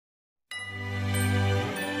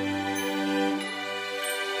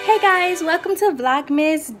Hey guys, welcome to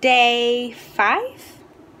Vlogmas day 5.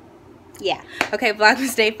 Yeah, okay,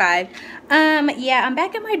 Vlogmas day 5. Yeah, I'm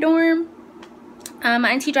back at my dorm. My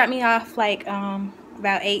auntie dropped me off like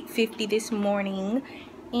about 8:50 this morning,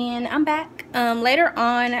 and I'm back. Later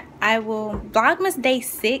on I will Vlogmas day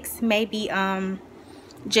 6, maybe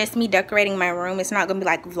just me decorating my room. It's not gonna be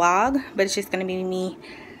like vlog, but it's just gonna be me,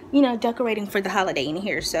 you know, decorating for the holiday in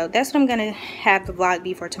here. So that's what I'm gonna have the vlog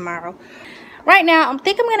be for tomorrow. Right now, I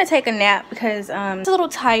think I'm gonna take a nap because I'm a little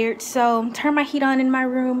tired. So turn my heat on in my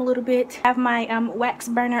room a little bit. Have my wax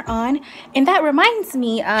burner on. And that reminds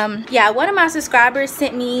me, yeah, one of my subscribers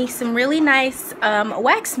sent me some really nice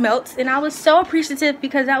wax melts, and I was so appreciative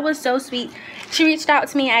because that was so sweet. She reached out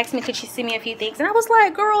to me and asked me could she send me a few things, and I was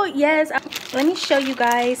like, girl, yes. Let me show you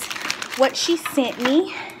guys what she sent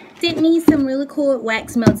me. Sent me some really cool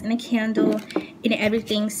wax melts and a candle and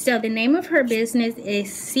everything. So the name of her business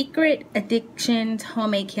is Secret Addictions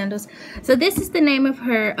Homemade Candles. So this is the name of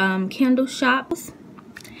her candle shops,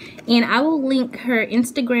 and I will link her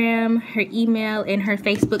Instagram, her email, and her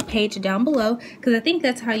Facebook page down below because I think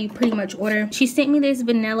that's how you pretty much order. She sent me this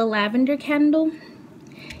vanilla lavender candle,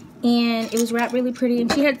 and it was wrapped really pretty,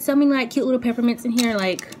 and she had so many like cute little peppermints in here.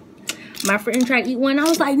 Like, my friend tried to eat one, I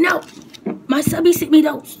was like, no, my subby sent me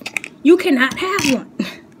those. You cannot have one.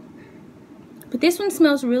 But this one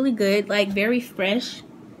smells really good, like very fresh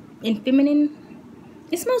and feminine.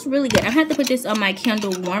 It smells really good. I have to put this on my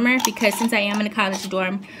candle warmer because since I am in a college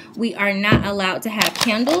dorm, we are not allowed to have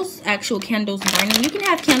candles, actual candles burning. You can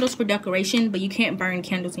have candles for decoration, but you can't burn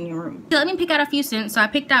candles in your room. So let me pick out a few scents. So I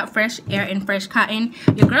picked out Fresh Air and Fresh Cotton.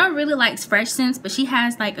 Your girl really likes fresh scents, but she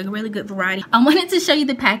has like a really good variety. I wanted to show you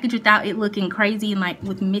the package without it looking crazy and like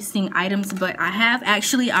with missing items, but I have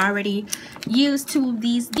actually already used 2 of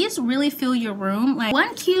these. These really fill your room. Like,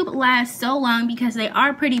 1 cube lasts so long because they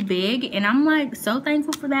are pretty big, and I'm like so thankful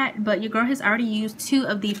for that. But your girl has already used 2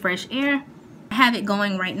 of the Fresh Air. I have it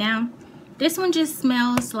going right now. This one just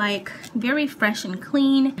smells like very fresh and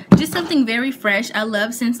clean, just something very fresh. I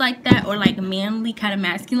love scents like that, or like manly kind of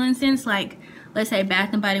masculine scents, like let's say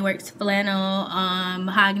Bath and Body Works flannel,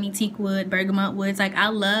 mahogany, teak wood, bergamot woods. Like, I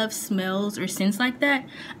love smells or scents like that.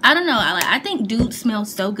 I don't know, I think dudes smell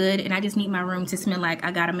so good, and I just need my room to smell like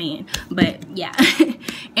I got a man. But yeah.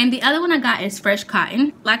 And the other one I got is Fresh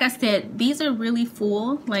Cotton. Like I said, these are really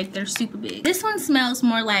full, like they're super big. This one smells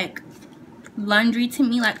more like laundry to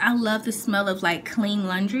me. Like, I love the smell of like clean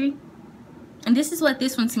laundry, and this is what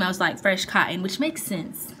this one smells like, Fresh Cotton, which makes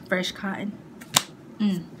sense. Fresh Cotton.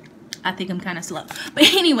 I think I'm kind of slow,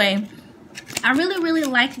 but anyway, I really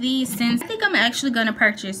like these scents. I think I'm actually gonna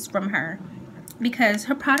purchase from her because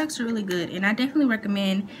her products are really good, and I definitely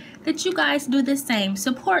recommend that you guys do the same.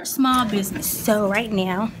 Support small business. So right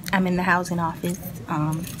now I'm in the housing office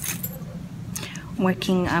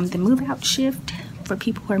working the move out shift for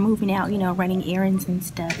people who are moving out, you know, running errands and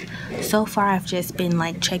stuff. So far I've just been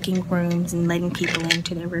like checking rooms and letting people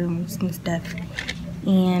into their rooms and stuff,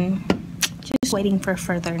 and just waiting for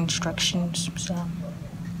further instructions. So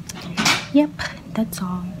yep, that's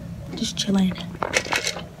all. Just chilling.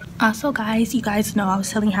 Also guys, you guys know I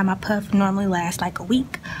was telling you how my puff normally lasts like a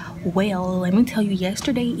week. Well, let me tell you,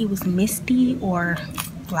 yesterday it was misty or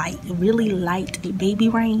like really light baby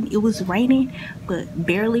rain. It was raining, but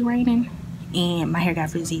barely raining, and my hair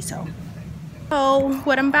got frizzy. So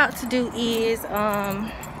what I'm about to do is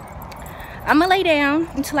I'm gonna lay down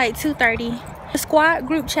until like 2:30. The squad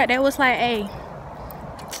group chat, that was like, hey,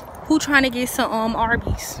 who trying to get some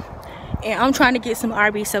Arby's? And I'm trying to get some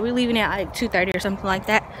Arby's, so we're leaving at like 2:30 or something like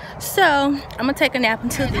that. So I'm gonna take a nap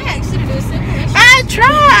until then. I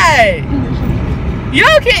tried. You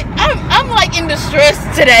okay? I'm like in distress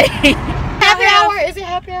today. Happy hour? Is it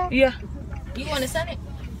happy hour? Yeah. You want to send it?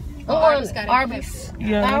 Arby's got Arby's.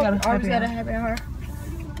 Yeah, Arby's got a happy hour.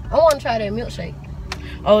 I want to try that milkshake.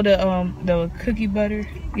 Oh, the cookie butter.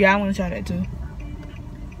 Yeah, I want to try that too.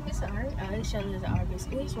 It's an Arby's. Oh, it shows it's an Arby's.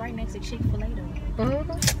 It's right next to Chick-fil-A though.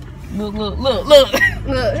 Look,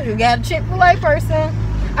 you got a Chick-fil-A person.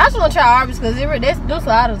 I just want to try Arby's because those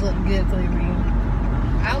sliders look good to me.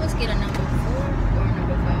 I always get a number 4 or a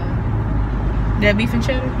number 5. That beef and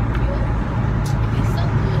cheddar? Yeah. It's so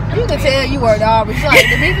good. You can tell you worked Arby's. Like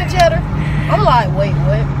the beef and cheddar. I'm like, wait,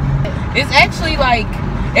 what? It's actually like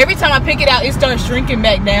every time I pick it out, it starts shrinking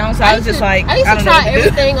back down. So I was just like, I used to try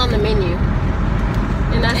everything on the menu,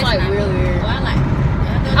 and that's like really weird.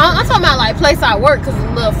 Well, I'm talking about like place I work because the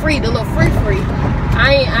little free. I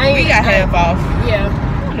ain't. We got half off. Yeah.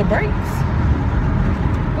 On the brakes.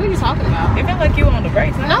 What are you talking about? It felt like you were on the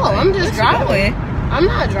brakes. No, I'm just driving. I'm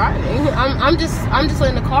not driving. I'm just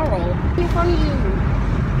letting the car roll. In front of you.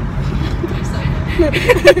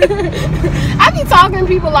 I be talking to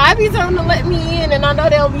people. I be telling them to let me in, and I know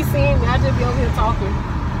they'll be seeing me. I just be over here talking.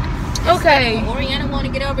 Okay. Oriana want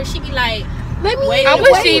to get over. She be like, let me wait. I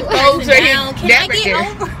wish she folds her down. Can I get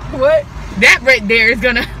over? What? That right there is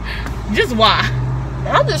gonna. Just why?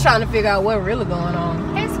 I'm just trying to figure out what's really going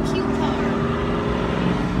on. That's a cute car.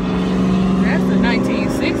 That's a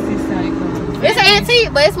 1960s type car. It's an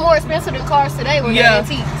antique, but it's more expensive than cars today when they're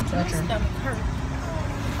antiques. My stomach hurt.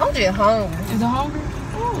 I'm just hungry. Is it hungry?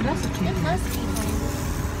 Oh, that's a cute. It must be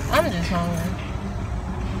hungry. I'm just hungry.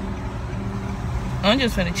 I'm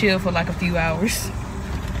just gonna chill for like a few hours.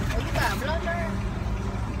 Oh, you got a blunder?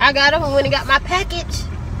 I got up and went and got my package.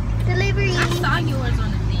 Delivery. I saw yours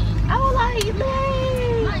on the thing. I was like,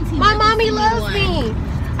 man, my mommy loves me.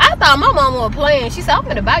 I thought my mom was playing. She said, I'm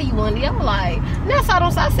gonna buy you one. I was like, that's all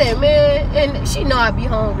I said, man. And she know I'd be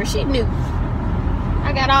hungry. She knew.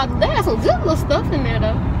 I got all. They had some good little stuff in there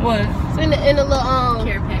though. What? It's in the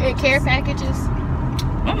little care packages.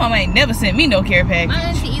 My mama ain't never sent me no care package. My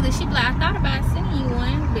auntie either. She be like, I thought about sending you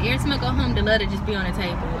one, but every time I go home, the letter just be on the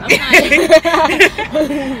table. I'm like,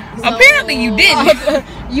 apparently you didn't.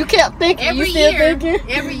 You kept thinking. Every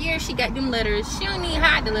year she got them letters. She don't need to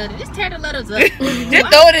hide the letter. Just tear the letters up. Just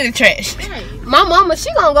throw it in the trash. Right. My mama,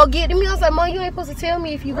 she gonna go get me. I was like, Mom, you ain't supposed to tell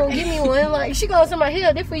me if you gonna give me one. Like, she gonna say, my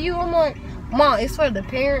here, this for you. I'm like, Mom, it's for the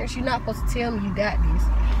parents. You're not supposed to tell me you got this.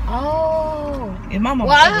 Oh. If my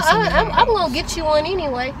mama I'm gonna get you one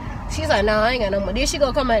anyway. She's like, no, I ain't got no money. Then she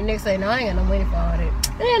gonna come back next day, no, I ain't got no money for all that.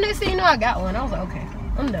 And then next thing you know, I got one. I was like, okay,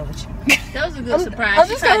 I'm done with you. That was a good surprise.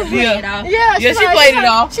 She tried to play it off. Yeah, she played it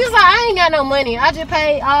off. She's like, I ain't got no money. I just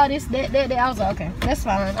paid all this, that. I was like, okay, that's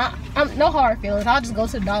fine. I'm no hard feelings. I'll just go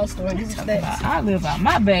to the dollar store and get some things. I live out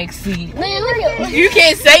my back seat. Man, look at you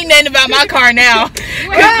can't say nothing about my car now.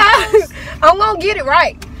 I'm gonna get it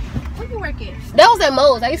right. Where you work at? That was at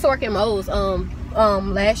Moe's. I used to work at Moe's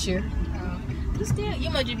last year. You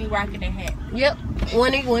must just be rocking that hat. Yep.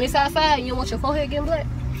 When it's outside, you don't want your forehead getting black.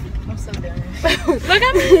 I'm so done.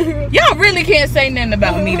 Look, y'all really can't say nothing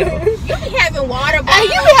about me though. You be having water bottles.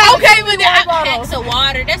 Okay, but packs of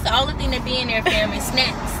water. That's the only thing that be in there, family.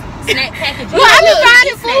 Snacks. Snack packages. Well, I be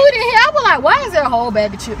finding food in here. I was like, why is there a whole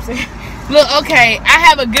bag of chips in here? Look, okay, I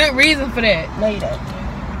have a good reason for that. No, you don't.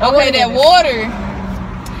 Okay, that water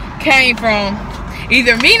came from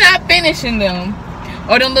either me not finishing them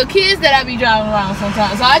or them little kids that I be driving around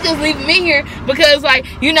sometimes. So I just leave them in here because, like,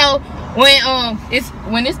 you know,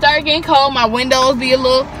 when it started getting cold, my windows be a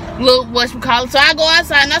little whatchamacallit. So I go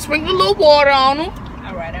outside and I sprinkle a little water on them.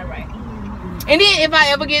 All right. And then if I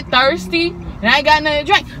ever get thirsty and I ain't got nothing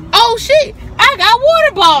to drink, oh shit, I got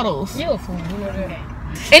water bottles. You're a fool. You know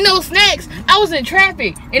that. And those snacks, I was in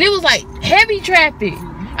traffic and it was like heavy traffic.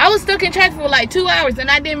 I was stuck in traffic for like 2 hours and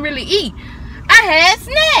I didn't really eat. I had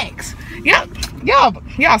snacks.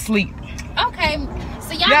 Y'all sleep. Okay,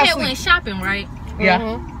 so y'all went shopping, right?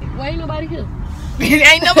 Yeah. Why ain't nobody here?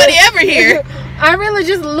 Ain't nobody ever here. I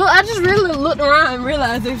just really looked around and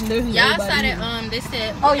realized there's y'all saw that they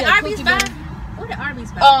said, oh yeah, Arby's buy? What did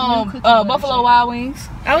Arby's buy? Buffalo Wild Wings.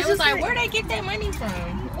 I was just like, where they get that money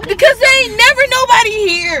from? Because there ain't never nobody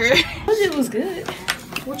here. It was good.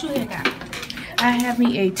 What you got? I have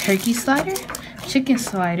me a turkey slider, chicken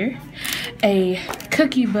slider, a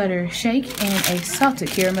cookie butter shake, and a salted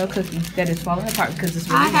caramel cookie that is falling apart because it's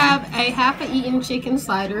really I have a half-eaten chicken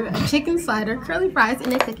slider, curly fries,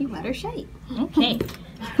 and a cookie butter shake. Okay.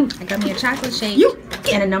 I got me a chocolate shake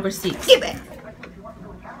and a number 6. Get back.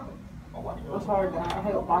 It's hard. I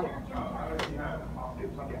hate a bite.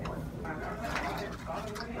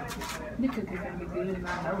 The cookie's gonna be good in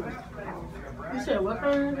my nose. You said what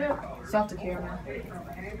kind of that? Salted caramel.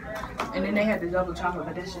 And then they had the double chocolate,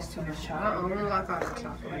 but that's just too much chocolate. I don't really like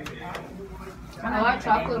chocolate. I like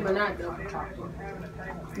chocolate, but not double chocolate.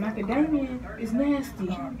 Macadamia is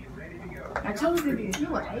nasty. I told you this. You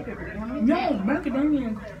would hate it, right? No,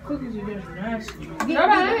 macadamia cookies are just nasty. No,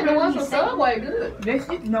 they ain't. The ones from Subway good.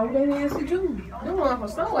 No, they nasty too. The ones from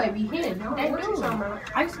Subway be hidden. They do.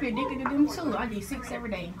 I used to be addicted to them too. I get 6 every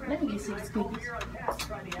day. Let me get 6 cookies.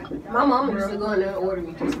 My mama used to go in there and order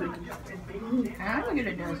me 2 cookies. I don't get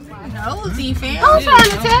a dozen. Nosy family. I'm trying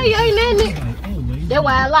to tell you, ain't that it? That's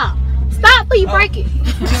why I lie. Stop till you break it.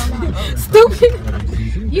 Stupid.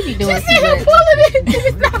 You be doing too much. Pulling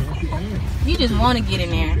it. You just want to get in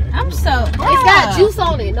there. I'm so. It's got juice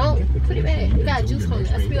on it. Don't put it back. It got juice on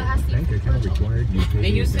it. I feel hot. And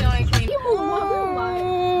you still ain't clean. You move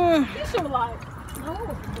one. You should have like. No.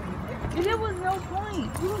 There was no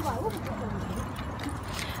point. You was like, what was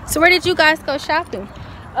that? So where did you guys go shopping?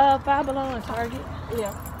 Five Below and Target.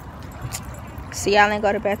 Yeah. So y'all ain't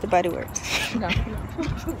go to Bath & Body Works. No.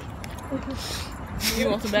 You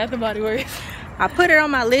want some Bath and Body Works? I put it on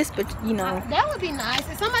my list, but you know. That would be nice.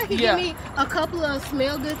 If somebody could give me a couple of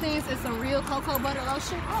smell good things and some real cocoa butter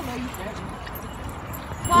lotion, I'll love you forever.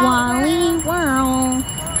 Wally World.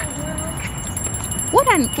 What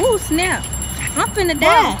ooh, snap. I'm finna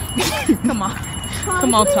die. Come on.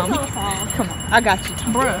 Come on, Tommy. Come on. I got you,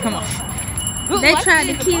 Tommy. Bruh. Come on. They tried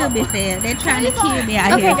to kill me, fam. They trying to kill me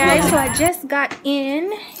out here. Okay, guys, so I just got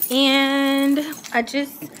in and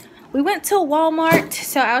we went to Walmart.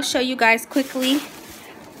 So I'll show you guys quickly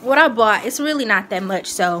what I bought. It's really not that much,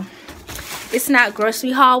 so it's not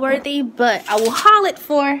grocery haul worthy, but I will haul it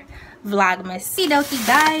for Vlogmas. See, dokie,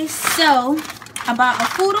 guys. So I bought a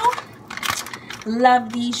poodle.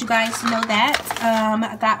 Love these, you guys know that.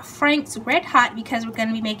 I got Frank's Red Hot because we're going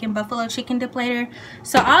to be making buffalo chicken dip later.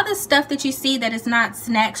 So all the stuff that you see that is not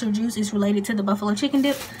snacks or juice is related to the buffalo chicken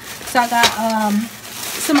dip. So I got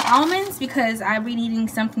some almonds because I've been eating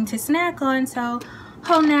something to snack on. So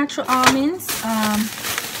whole natural almonds.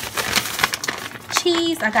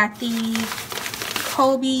 Cheese. I got the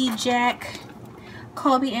Colby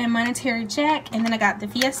and Monterey Jack. And then I got the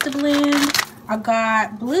Fiesta blend. I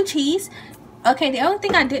got blue cheese. Okay, the only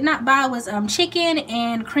thing I did not buy was chicken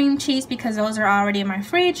and cream cheese because those are already in my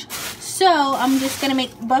fridge. So I'm just gonna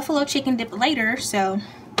make buffalo chicken dip later. So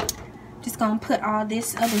just gonna put all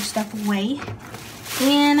this other stuff away.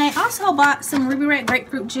 And I also bought some Ruby Red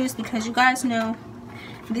grapefruit juice because you guys know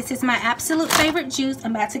this is my absolute favorite juice.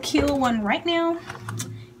 I'm about to kill one right now.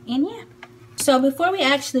 And yeah. So before we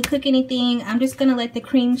actually cook anything, I'm just gonna let the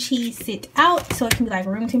cream cheese sit out so it can be like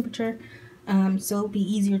room temperature. So it'll be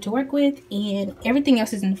easier to work with, and everything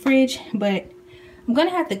else is in the fridge, but I'm gonna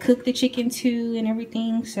have to cook the chicken too and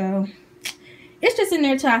everything, so it's just in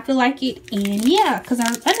there till I feel like it. And yeah, because I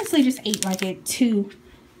honestly just ate like at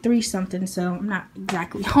 2-3 something, so I'm not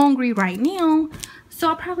exactly hungry right now, so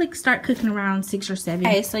I'll probably start cooking around 6 or 7.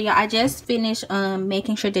 Okay, so yeah, I just finished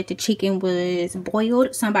making sure that the chicken was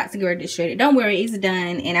boiled, so I'm about to get ready to shred it. Don't worry, it's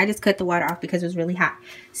done, and I just cut the water off because it was really hot.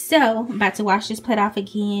 So I'm about to wash this plate off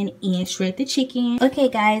again and shred the chicken. Okay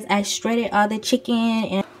guys, I shredded all the chicken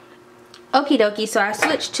and okie dokie, so I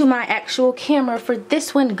switched to my actual camera for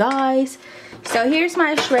this one, guys. So here's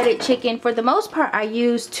my shredded chicken. For the most part, I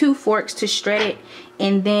used 2 forks to shred it,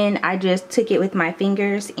 and then I just took it with my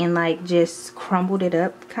fingers and like just crumbled it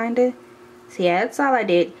up kind of. So yeah, that's all I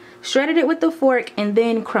did. Shredded it with the fork and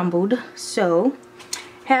then crumbled. So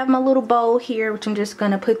have my little bowl here, which I'm just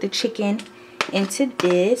gonna put the chicken into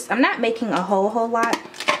this. I'm not making a whole lot.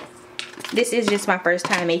 This is just my first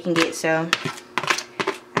time making it, so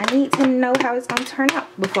I need to know how it's gonna turn out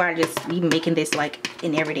before I just be making this like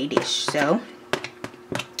an everyday dish. So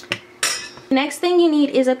next thing you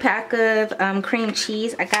need is a pack of cream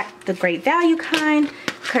cheese. I got the Great Value kind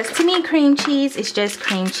because to me cream cheese is just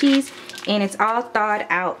cream cheese and it's all thawed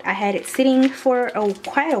out. I had it sitting for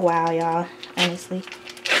quite a while, y'all, honestly.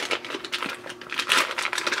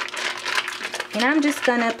 And I'm just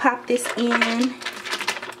gonna pop this in.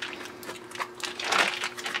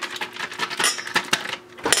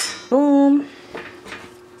 Boom.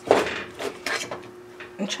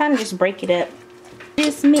 I'm trying to just break it up.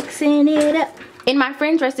 Just mixing it up. In my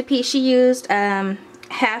friend's recipe, she used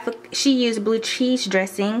she used blue cheese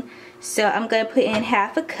dressing. So I'm gonna put in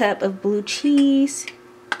half a cup of blue cheese.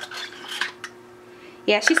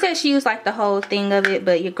 Yeah, she said she used like the whole thing of it,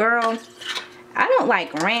 but your girl, I don't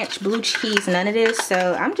like ranch, blue cheese, none of this,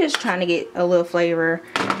 so I'm just trying to get a little flavor.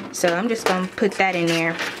 So I'm just gonna put that in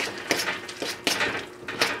there.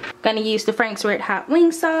 Gonna use the Frank's Red Hot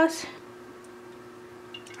wing sauce.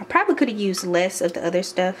 I probably could have used less of the other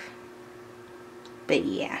stuff, but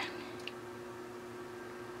yeah.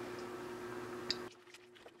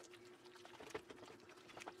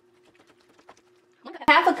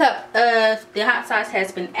 Half a cup of the hot sauce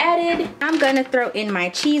has been added. I'm gonna throw in my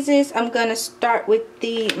cheeses. I'm gonna start with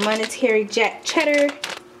the Monterey Jack cheddar.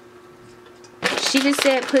 She just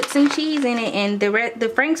said put some cheese in it, and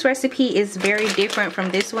the Frank's recipe is very different from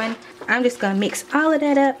this one. I'm just gonna mix all of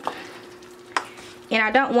that up. And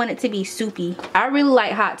I don't want it to be soupy. I really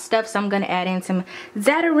like hot stuff, so I'm gonna add in some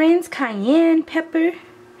Zatarain's cayenne pepper.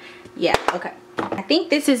 Yeah, okay. I think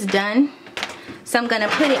this is done. So I'm gonna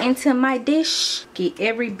put it into my dish. Get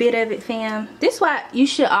every bit of it, fam. This is why you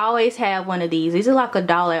should always have one of these. These are like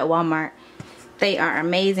 $1 at Walmart. They are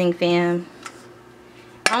amazing, fam.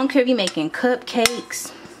 I don't care if you're making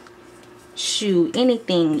cupcakes. Shoot,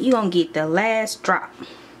 anything. You're gonna get the last drop.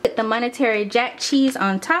 Put the Monterey Jack cheese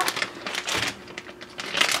on top.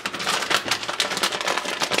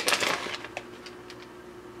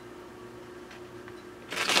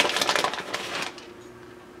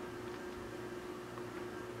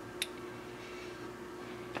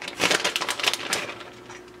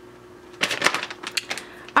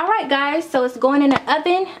 guys, so it's going in the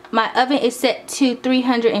oven. My oven is set to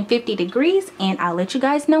 350 degrees, and I'll let you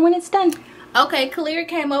guys know when it's done. Okay, Kalia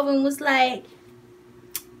came over and was like,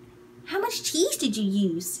 how much cheese did you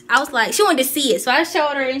use? I was like, she wanted to see it, so I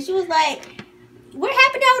showed her, and she was like, what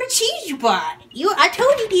happened to all the cheese you bought? I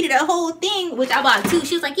told you needed a whole thing, which I bought 2.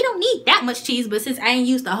 She was like, you don't need that much cheese, but since I ain't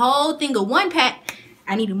used the whole thing of 1 pack,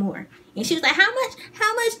 I needed more. And she was like,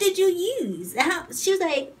 how much did you use? She was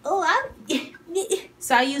like, oh,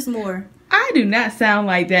 so I used more. I do not sound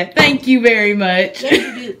like that. Thank you very much. Yes,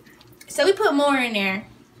 you do. So we put more in there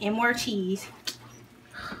and more cheese.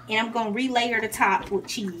 And I'm going to relayer the top with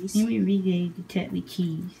cheese. Let me relayer the top with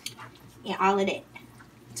cheese. And all of that.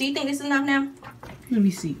 So you think this is enough now? Let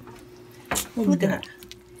me see. Look at that.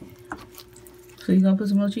 So you going to put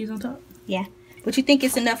some more cheese on top? Yeah. But you think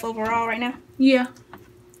it's enough overall right now? Yeah.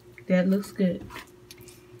 That looks good.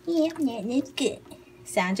 Yeah, that looks good.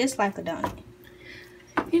 Sound just like a donut.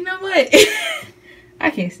 You know what? I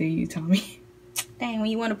can't see you, Tommie. Dang, when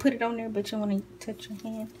you want to put it on there, but you want to touch your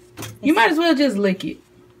hand. You might as well just lick it.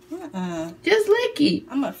 Just lick it.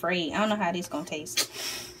 I'm afraid. I don't know how this going to taste.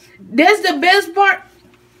 That's the best part.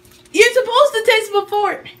 You're supposed to taste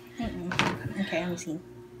before. Okay, let me see.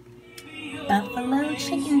 Buffalo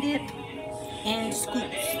chicken dip and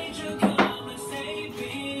scoops.